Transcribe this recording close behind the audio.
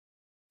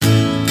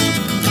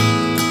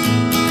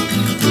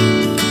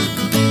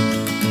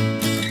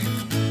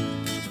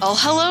Well,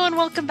 hello and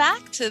welcome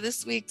back to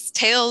this week's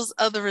Tales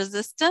of the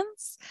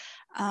Resistance,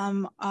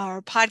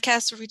 our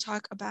podcast where we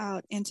talk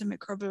about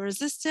antimicrobial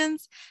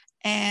resistance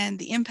and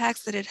the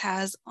impacts that it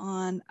has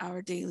on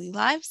our daily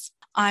lives.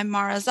 I'm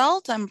Mara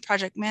Zalt. I'm a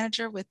project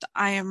manager with the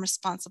I Am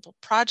Responsible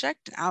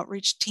Project, an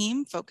outreach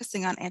team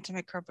focusing on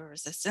antimicrobial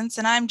resistance.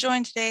 And I'm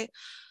joined today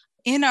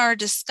in our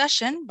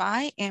discussion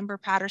by Amber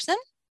Patterson.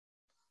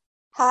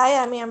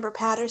 Hi, I'm Amber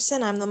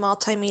Patterson. I'm the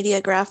multimedia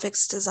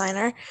graphics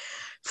designer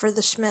for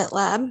the Schmidt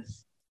Lab.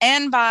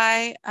 And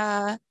by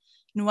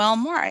Noelle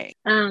Moire.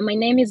 My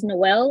name is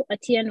Noelle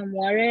Atieno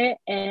Moire,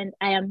 and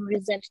I am a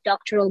recent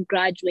doctoral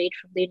graduate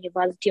from the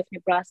University of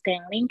Nebraska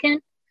in Lincoln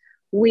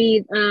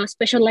with a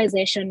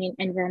specialization in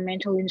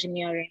environmental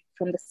engineering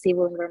from the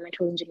Civil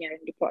Environmental Engineering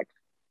Department.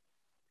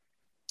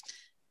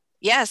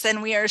 Yes,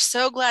 and we are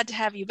so glad to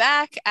have you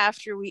back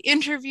after we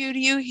interviewed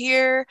you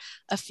here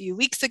a few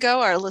weeks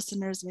ago. Our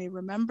listeners may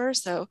remember,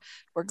 so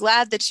we're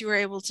glad that you were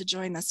able to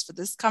join us for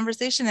this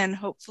conversation and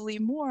hopefully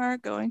more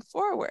going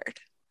forward.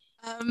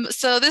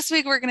 So this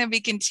week we're going to be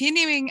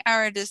continuing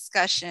our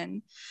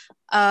discussion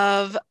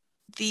of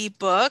the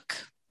book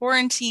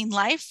Quarantine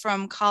Life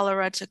from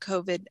Cholera to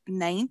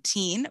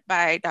COVID-19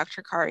 by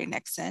Dr. Kari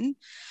Nixon.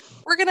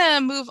 We're going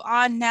to move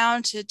on now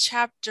to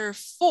chapter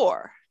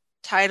 4.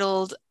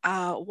 Titled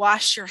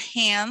Wash Your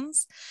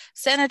Hands,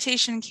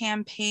 Sanitation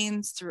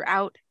Campaigns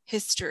Throughout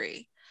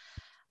History.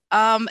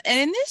 And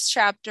in this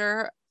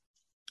chapter,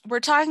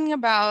 we're talking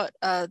about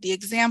the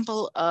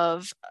example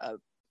of a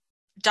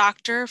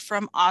doctor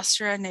from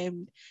Austria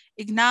named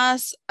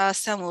Ignaz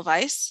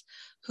Semmelweis,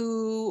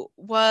 who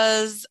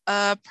was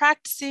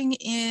practicing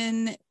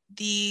in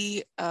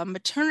the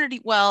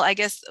maternity, well, I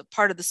guess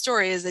part of the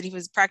story is that he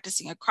was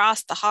practicing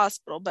across the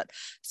hospital, but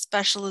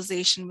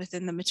specialization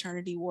within the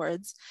maternity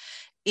wards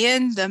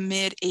in the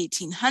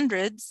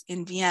mid-1800s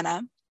in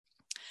Vienna.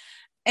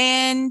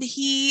 And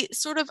he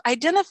sort of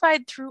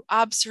identified through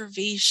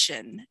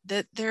observation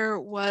that there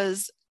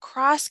was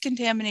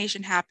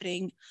cross-contamination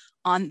happening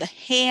on the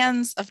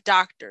hands of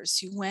doctors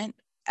who went,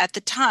 at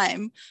the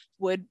time,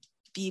 would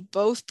be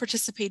both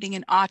participating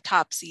in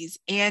autopsies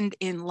and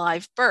in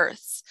live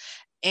births.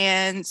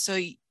 And so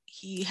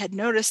he had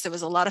noticed there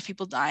was a lot of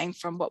people dying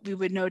from what we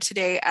would know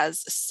today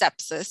as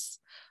sepsis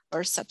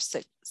or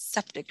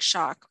septic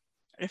shock,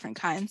 different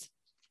kinds.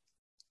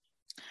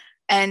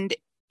 And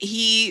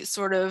he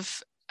sort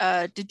of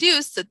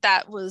deduced that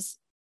that was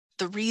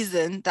the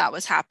reason that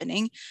was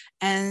happening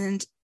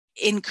and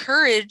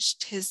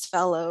encouraged his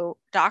fellow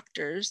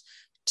doctors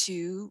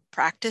to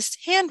practice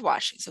hand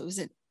washing. So it was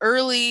an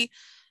early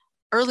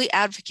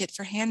advocate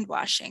for hand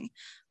washing.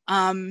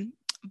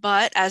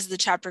 But as the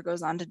chapter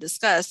goes on to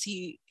discuss,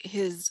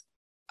 his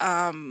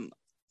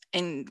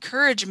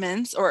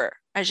encouragements, or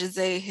I should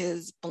say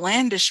his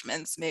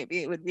blandishments,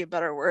 maybe it would be a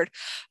better word,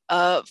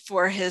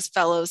 for his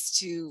fellows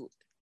to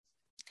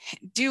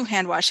do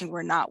hand washing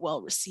were not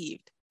well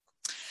received.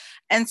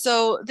 And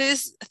so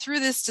through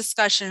this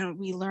discussion,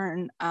 we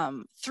learn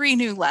 3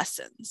 new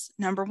lessons.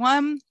 Number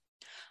 1,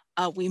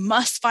 we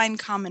must find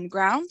common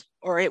ground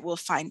or it will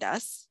find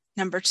us.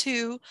 Number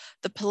 2,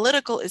 the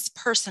political is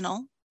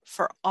personal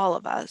for all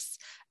of us.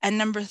 And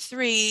number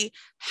 3,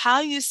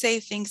 how you say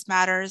things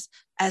matters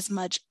as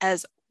much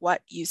as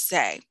what you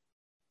say.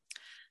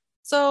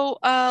 So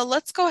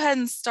let's go ahead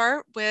and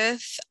start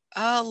with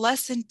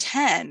lesson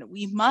 10.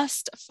 We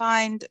must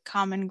find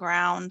common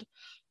ground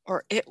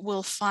or it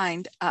will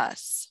find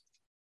us.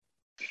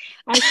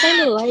 I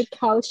kind of like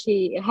how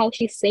she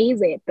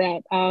says it,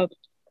 that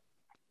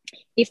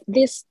if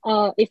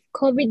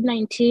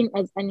COVID-19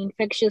 as an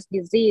infectious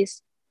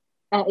disease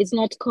is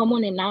not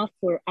common enough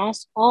for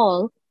us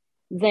all,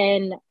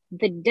 then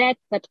the death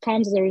that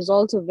comes as a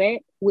result of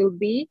it will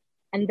be,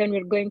 and then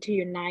we're going to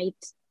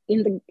unite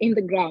in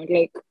the ground,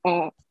 like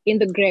in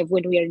the grave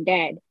when we are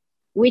dead,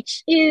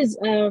 which is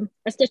a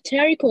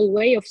satirical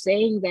way of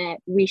saying that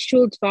we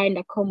should find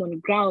a common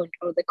ground,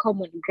 or the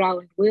common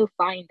ground will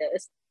find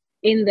us,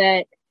 in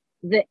that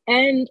the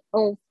end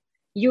of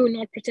you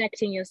not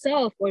protecting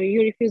yourself, or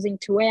you refusing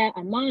to wear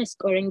a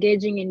mask, or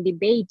engaging in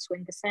debates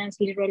when the science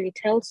literally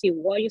tells you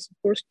what you're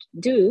supposed to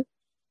do,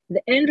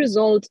 the end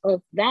result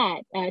of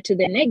that to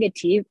the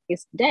negative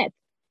is death.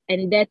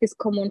 And death is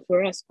common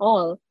for us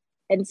all.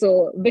 And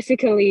so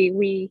basically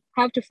we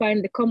have to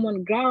find the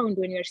common ground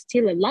when we're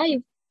still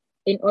alive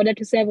in order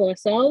to save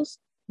ourselves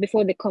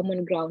before the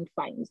common ground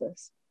finds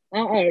us. I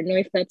don't know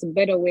if that's a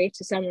better way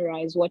to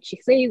summarize what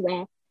she says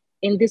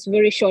in this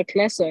very short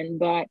lesson,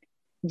 but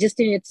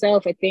just in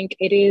itself, I think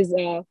it is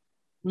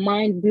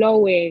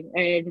mind-blowing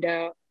and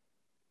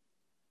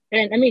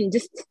I mean,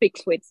 just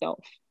speaks for itself.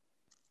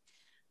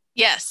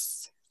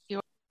 Yes,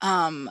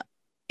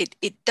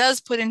 it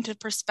does put into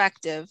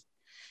perspective,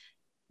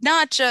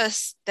 not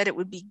just that it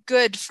would be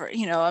good for,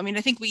 I mean,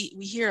 I think we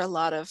hear a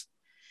lot of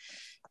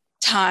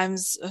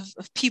times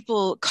of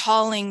people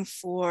calling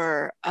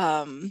for,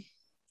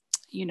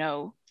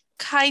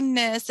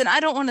 kindness. And I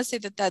don't want to say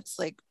that that's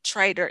like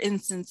trite or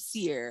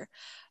insincere,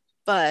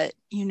 but,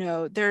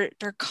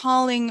 they're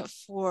calling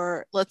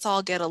for, let's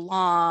all get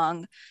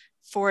along,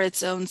 for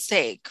its own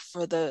sake,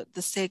 for the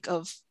sake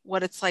of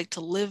what it's like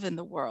to live in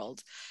the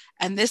world.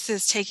 And this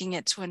is taking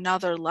it to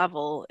another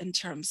level in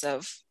terms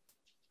of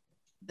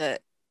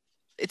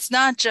it's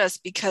not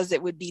just because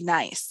it would be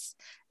nice.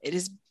 It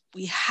is,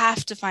 we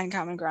have to find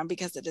common ground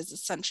because it is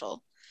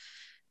essential.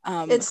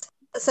 It's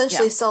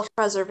essentially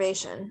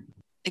self-preservation.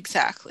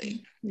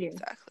 Exactly. Yeah.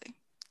 Exactly.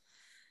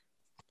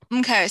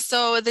 Okay,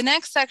 so the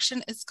next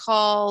section is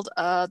called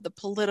The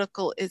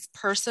Political is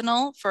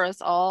Personal for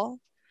Us All.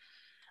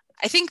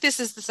 I think this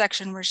is the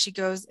section where she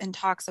goes and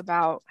talks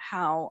about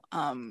how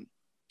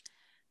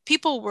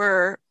people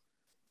were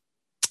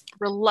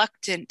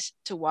reluctant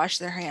to wash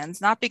their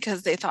hands, not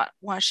because they thought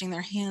washing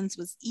their hands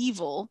was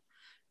evil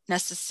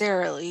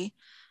necessarily,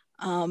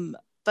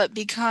 but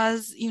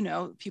because, you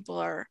know, people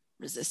are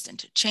resistant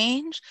to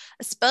change,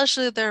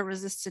 especially if they're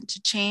resistant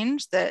to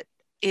change that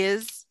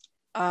is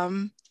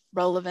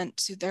relevant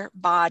to their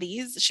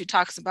bodies. She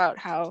talks about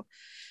how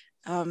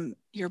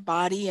your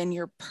body and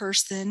your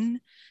person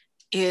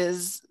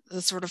is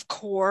the sort of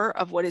core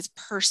of what is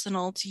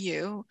personal to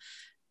you.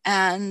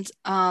 And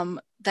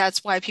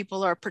that's why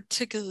people are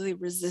particularly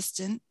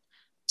resistant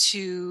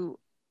to,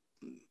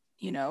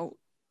 you know,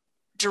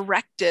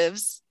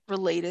 directives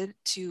related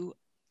to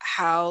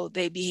how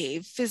they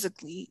behave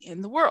physically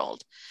in the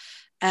world.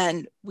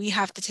 And we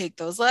have to take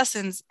those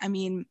lessons. I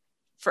mean,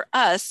 for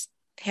us,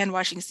 hand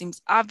washing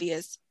seems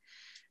obvious,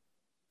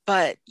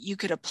 but you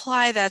could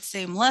apply that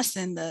same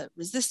lesson, the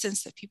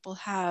resistance that people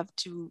have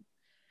to,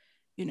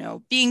 you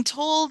know, being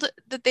told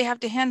that they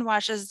have to hand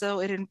wash as though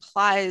it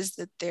implies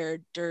that they're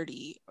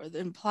dirty, or that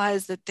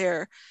implies that they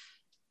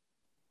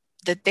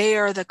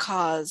are the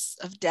cause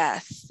of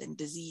death and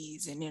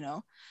disease, and, you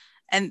know,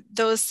 and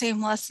those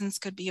same lessons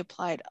could be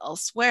applied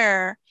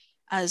elsewhere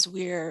as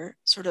we're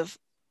sort of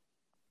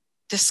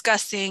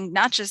discussing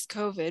not just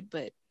COVID,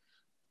 but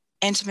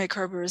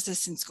antimicrobial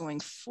resistance going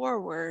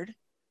forward.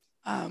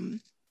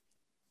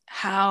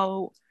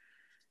 How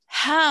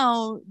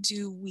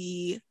do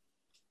we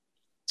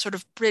sort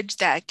of bridge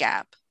that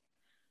gap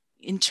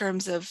in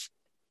terms of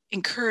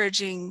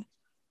encouraging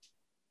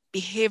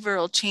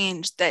behavioral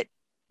change that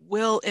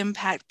will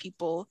impact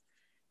people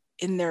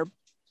in their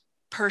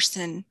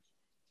person,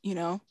 you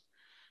know,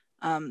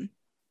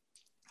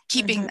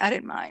 keeping that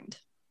in mind.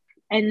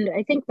 And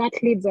I think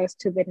that leads us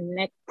to the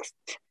next.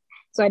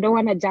 So I don't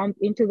want to jump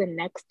into the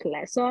next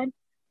lesson,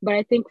 but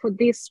I think for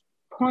this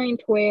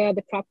point where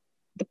the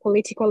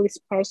political is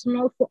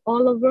personal for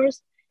all of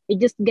us, it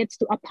just gets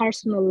to a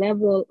personal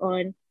level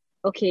on,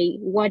 okay,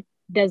 what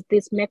does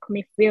this make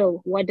me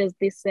feel? What does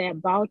this say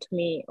about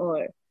me?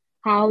 Or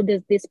how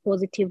does this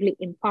positively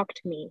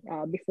impact me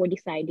before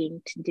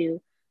deciding to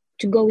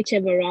go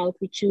whichever route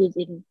we choose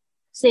in,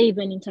 say,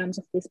 even in terms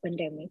of this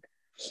pandemic.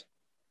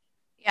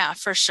 Yeah,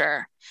 for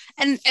sure.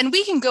 And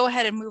we can go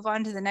ahead and move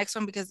on to the next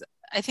one, because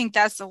I think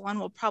that's the one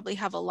we'll probably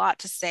have a lot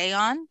to say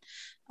on.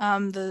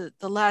 The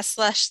last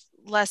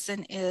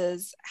lesson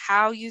is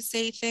how you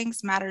say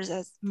things matters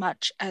as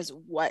much as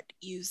what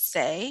you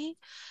say.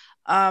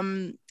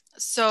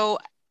 So,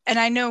 and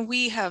I know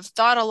we have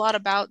thought a lot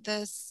about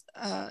this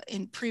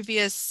in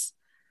previous,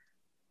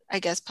 I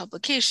guess,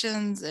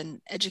 publications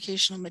and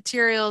educational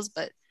materials,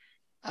 but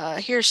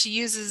here she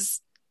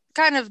uses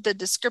kind of the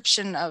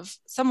description of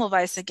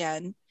Semmelweis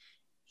again.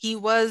 He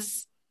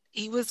was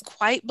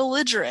quite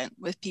belligerent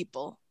with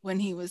people when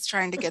he was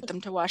trying to get them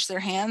to wash their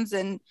hands,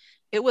 and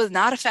it was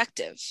not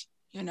effective,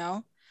 you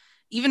know,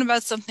 even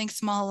about something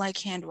small like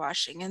hand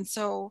washing. And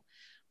so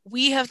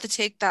we have to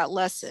take that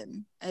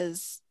lesson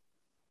as,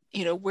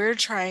 you know, we're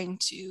trying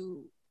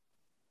to,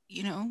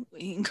 you know,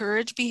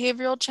 encourage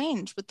behavioral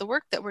change with the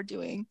work that we're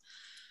doing.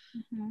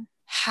 Mm-hmm.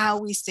 How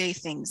we say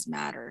things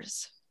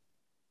matters.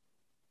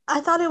 I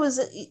thought it was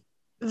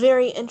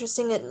very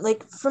interesting. It,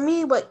 like, for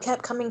me, what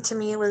kept coming to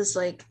me was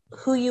like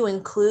who you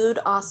include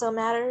also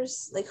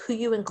matters, like who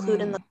you include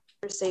in the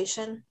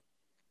conversation,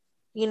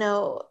 you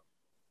know,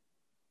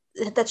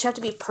 that you have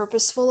to be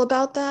purposeful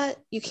about that.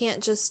 You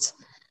can't just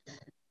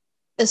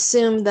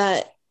assume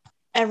that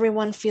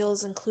everyone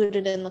feels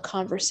included in the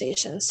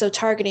conversation. So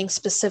targeting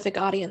specific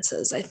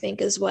audiences, I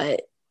think, is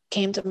what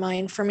came to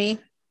mind for me.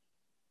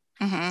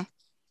 Mm-hmm.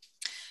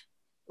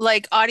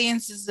 Like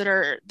audiences that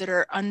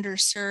are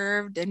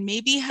underserved and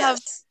maybe have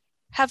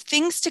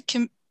things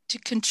to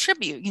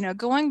contribute, you know,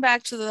 going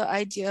back to the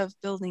idea of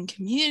building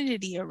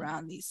community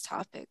around these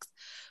topics.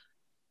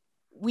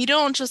 We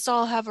don't just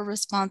all have a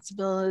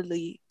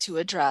responsibility to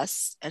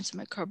address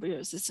antimicrobial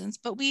resistance,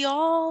 but we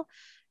all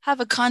have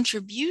a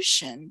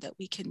contribution that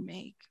we can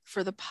make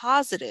for the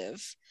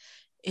positive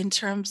in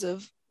terms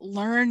of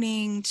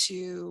learning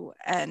to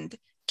and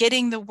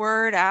getting the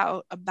word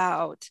out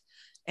about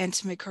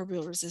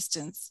antimicrobial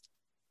resistance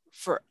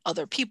for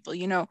other people.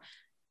 You know,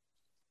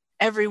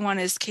 everyone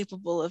is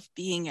capable of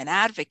being an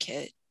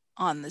advocate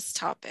on this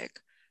topic.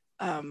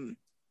 And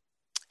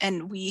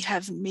we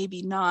have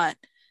maybe not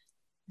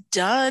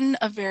done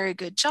a very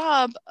good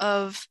job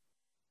of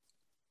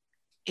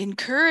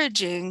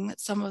encouraging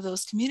some of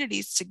those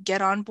communities to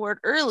get on board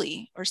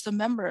early, or some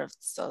member of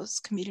those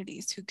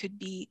communities who could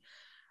be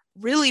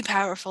really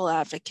powerful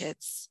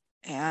advocates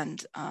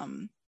and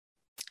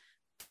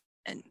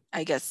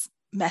I guess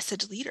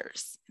message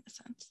leaders in a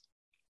sense.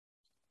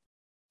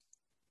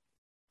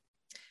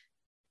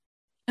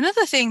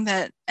 Another thing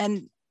that,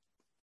 and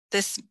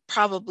this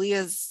probably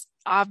is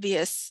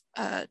obvious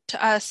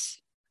to us,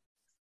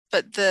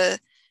 but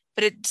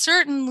it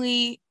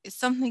certainly is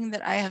something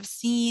that I have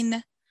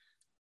seen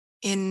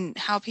in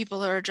how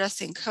people are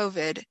addressing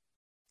COVID.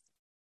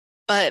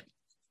 But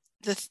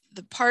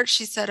the part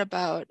she said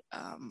about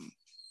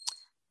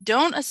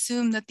don't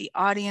assume that the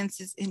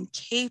audience is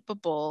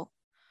incapable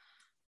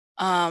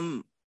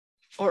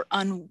or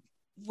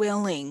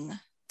unwilling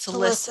to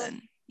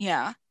listen.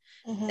 Yeah.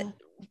 Mm-hmm.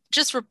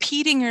 Just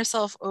repeating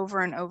yourself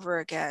over and over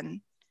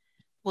again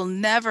will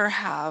never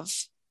have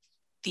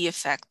the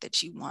effect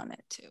that you want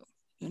it to.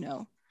 You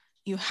know,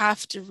 you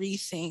have to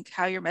rethink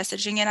how you're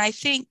messaging. And I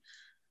think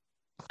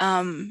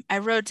I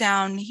wrote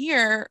down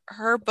here,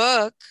 her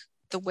book,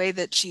 the way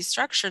that she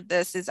structured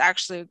this is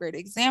actually a great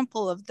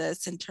example of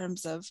this in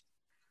terms of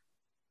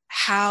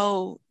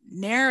how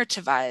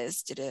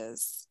narrativized it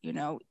is. You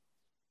know,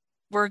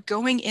 we're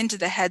going into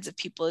the heads of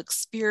people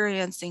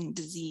experiencing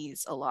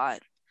disease a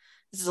lot.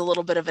 This is a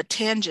little bit of a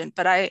tangent,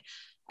 but I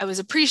was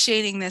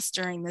appreciating this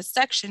during this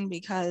section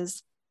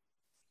because,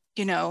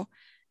 you know,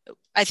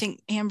 I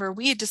think, Amber,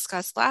 we had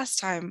discussed last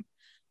time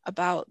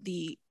about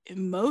the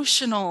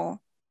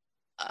emotional,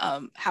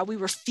 how we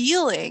were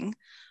feeling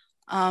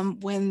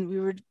when we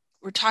were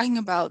talking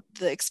about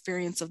the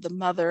experience of the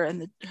mother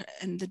and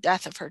the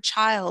death of her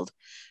child.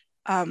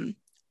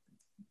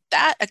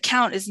 That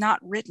account is not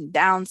written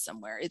down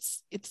somewhere.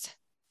 It's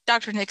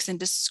Dr. Nixon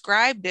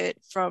described it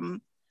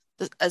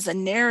as a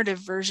narrative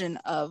version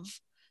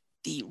of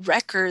the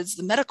records,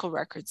 the medical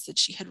records that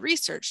she had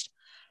researched.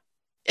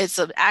 It's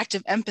an act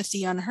of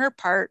empathy on her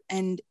part,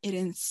 and it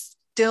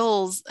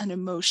instills an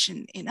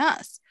emotion in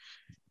us.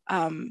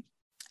 And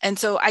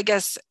so I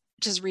guess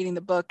just reading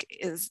the book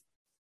is,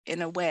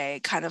 in a way,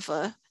 kind of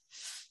a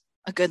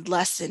good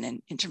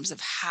lesson in terms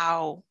of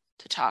how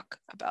to talk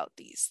about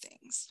these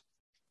things.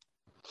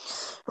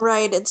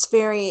 Right. It's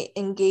very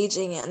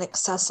engaging and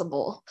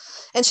accessible.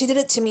 And she did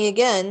it to me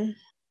again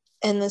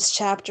in this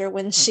chapter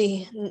when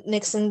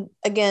Nixon,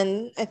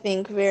 again, I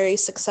think very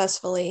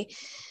successfully,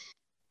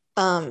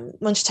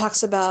 when she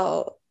talks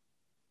about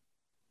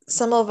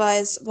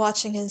Semmelweis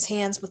watching his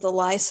hands with a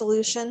lye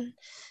solution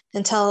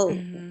until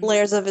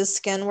layers of his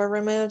skin were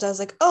removed. I was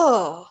like,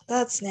 oh,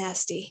 that's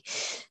nasty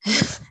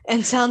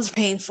and sounds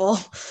painful.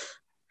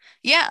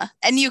 Yeah.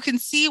 And you can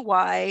see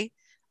why,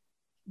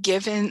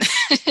 given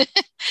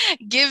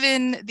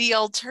the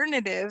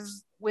alternative,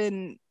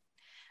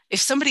 if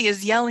somebody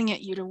is yelling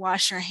at you to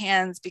wash your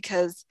hands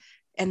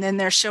and then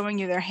they're showing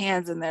you their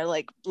hands and they're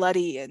like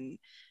bloody and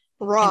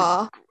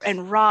raw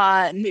and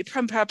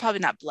probably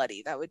not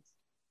bloody, that would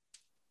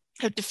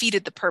have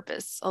defeated the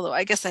purpose, although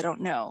I guess I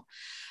don't know.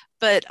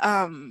 But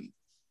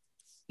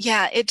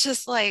yeah, it's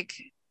just like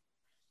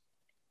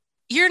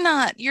you're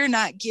not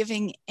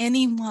giving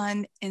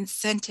anyone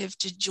incentive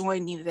to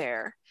join you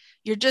there.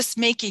 You're just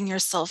making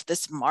yourself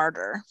this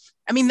martyr.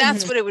 I mean,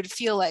 that's what it would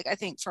feel like, I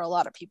think, for a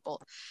lot of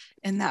people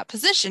in that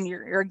position.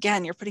 You're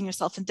putting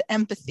yourself into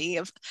empathy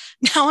of,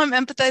 now I'm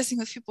empathizing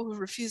with people who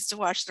refuse to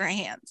wash their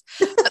hands.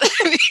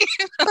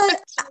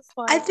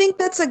 I think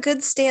that's a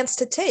good stance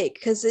to take,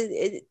 because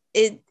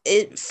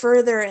it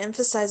further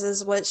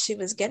emphasizes what she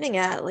was getting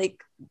at,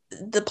 like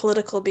the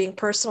political being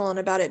personal and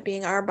about it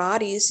being our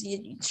bodies.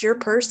 It's your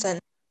person.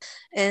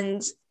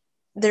 And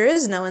there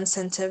is no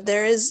incentive.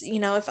 There is,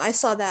 if I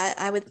saw that,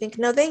 I would think,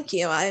 no, thank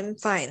you. I'm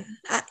fine.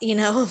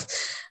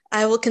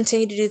 I will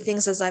continue to do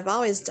things as I've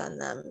always done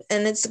them.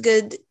 And it's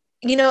good.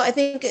 I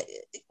think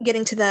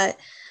getting to that,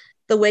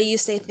 the way you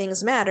say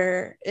things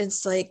matter,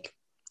 it's like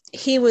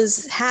he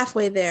was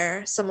halfway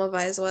there,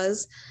 Semmelweis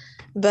was,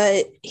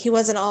 but he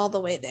wasn't all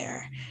the way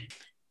there.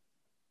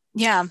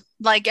 Yeah,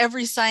 like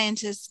every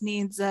scientist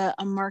needs a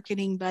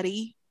marketing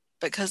buddy,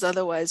 because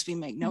otherwise we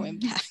make no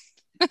impact.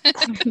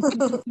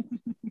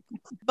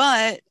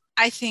 But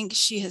I think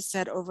she has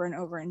said over and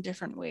over in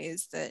different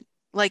ways that,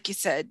 like you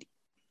said,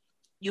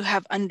 you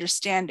have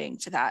understanding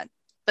to that,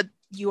 but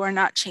you are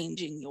not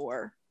changing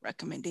your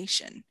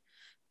recommendation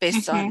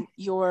based on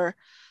your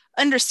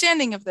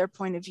understanding of their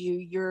point of view.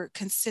 You're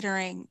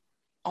considering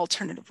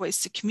alternative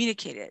ways to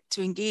communicate it,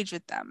 to engage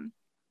with them,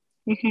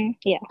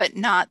 but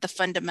not the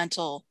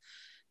fundamental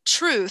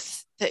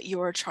truth that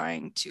you're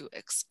trying to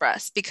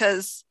express.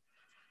 Because,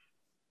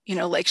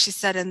 like she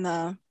said in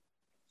the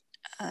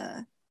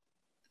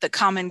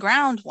common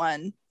ground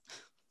one,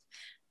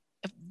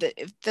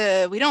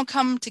 if we don't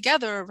come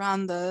together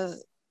around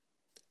the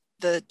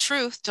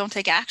truth, don't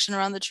take action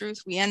around the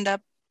truth, we end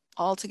up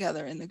all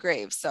together in the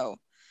grave. So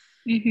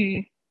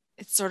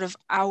it's sort of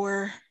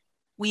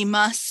we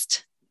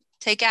must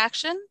take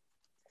action.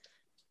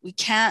 We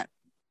can't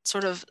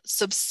sort of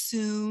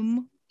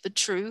subsume the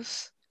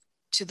truth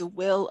to the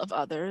will of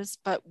others,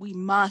 but we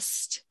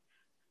must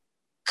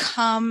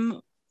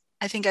come,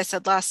 I think I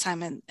said last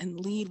time, and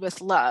lead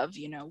with love,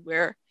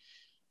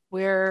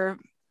 where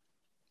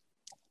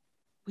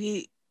we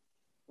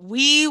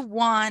we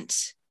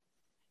want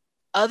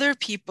other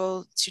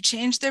people to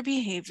change their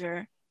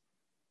behavior,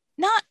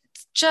 not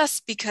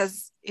just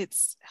because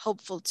it's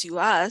helpful to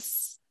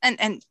us,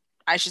 and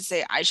I should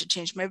say I should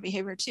change my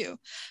behavior too,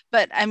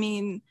 but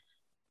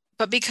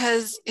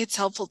because it's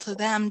helpful to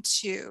them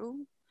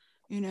too,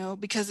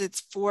 because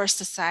it's for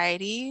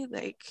society,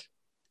 like,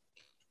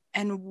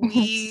 and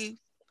we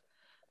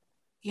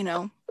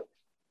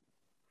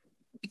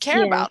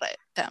care about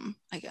them,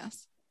 I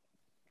guess.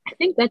 I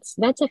think that's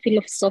a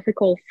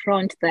philosophical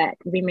front that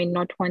we may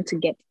not want to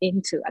get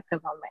into at the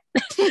moment.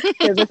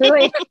 Because I feel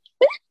like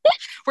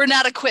we're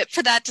not equipped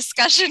for that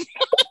discussion.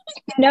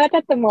 Not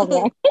at the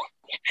moment.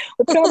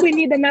 We probably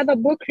need another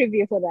book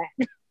review for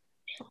that.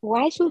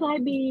 Why should I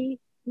be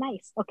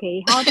nice?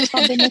 Okay, how does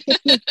that benefit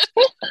me?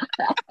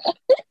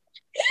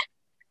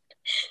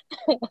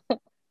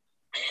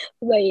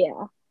 But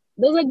yeah,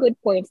 those are good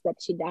points that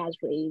she does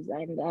raise,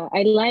 and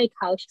I like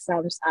how she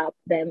sums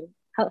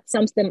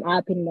them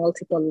up in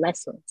multiple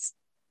lessons,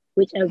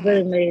 which are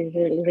very, very,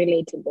 very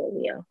relatable.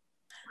 Yeah.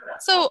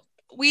 So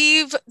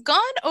we've gone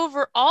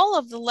over all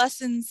of the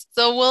lessons,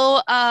 so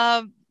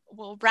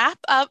we'll wrap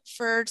up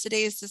for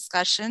today's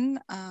discussion,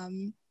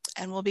 and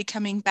we'll be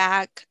coming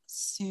back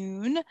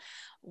soon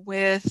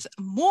with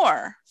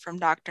more from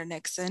Dr.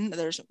 Nixon.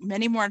 There's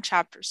many more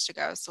chapters to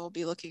go, so we'll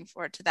be looking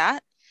forward to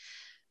that.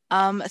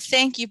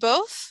 Thank you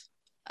both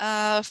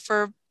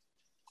for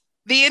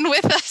being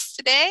with us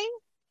today,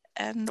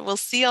 and we'll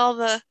see all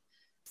the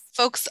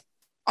folks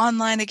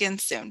online again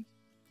soon.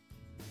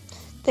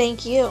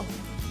 Thank you.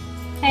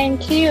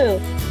 Thank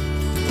you.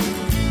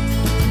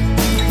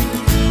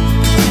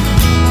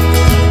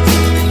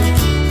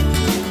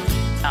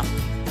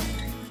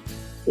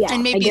 Yeah,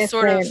 and maybe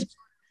sort of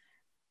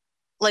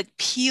like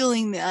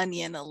peeling the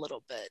onion a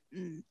little bit.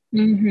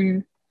 Mm-hmm.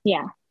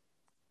 Yeah.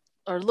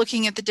 Or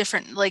looking at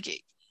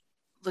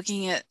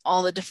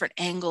all the different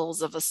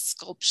angles of a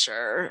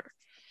sculpture.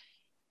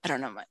 I don't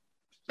know.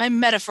 My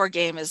metaphor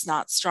game is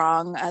not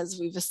strong, as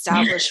we've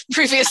established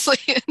previously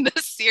in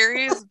this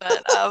series,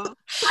 but